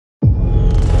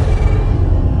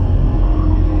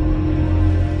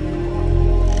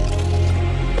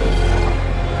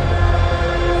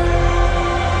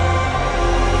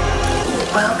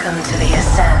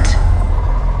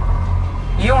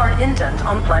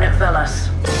planet Veles.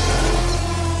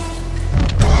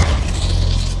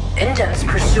 Indents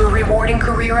pursue a rewarding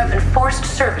career of enforced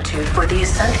servitude for the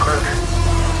Ascent Group.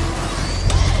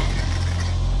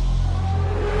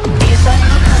 The Ascent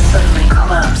Group has suddenly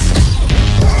collapsed.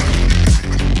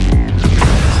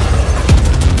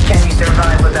 Can you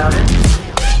survive without it?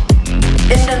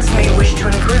 Indents may wish to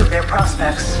improve their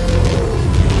prospects.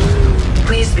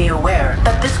 Please be aware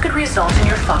that this could result in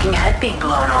your fucking head being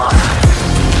blown off.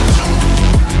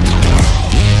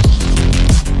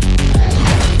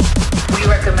 We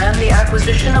recommend the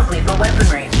acquisition of lethal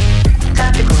weaponry,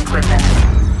 tactical equipment,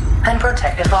 and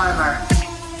protective armor.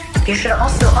 You should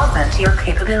also augment your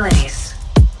capabilities.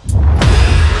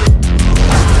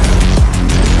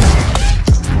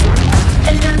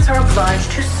 Indents are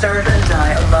obliged to serve and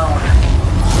die alone.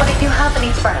 But if you have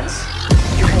any friends,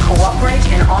 you can cooperate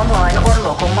in online or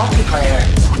local multiplayer.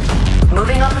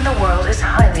 Moving up in the world is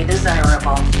highly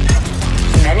desirable.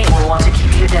 Many will want to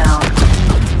keep you down.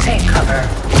 Take cover.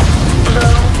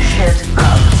 Blow shit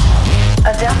up.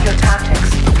 Adapt your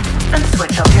tactics and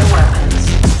switch up your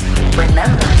weapons.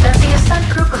 Remember that the Ascent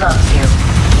Group loves you.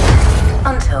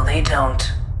 Until they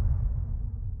don't.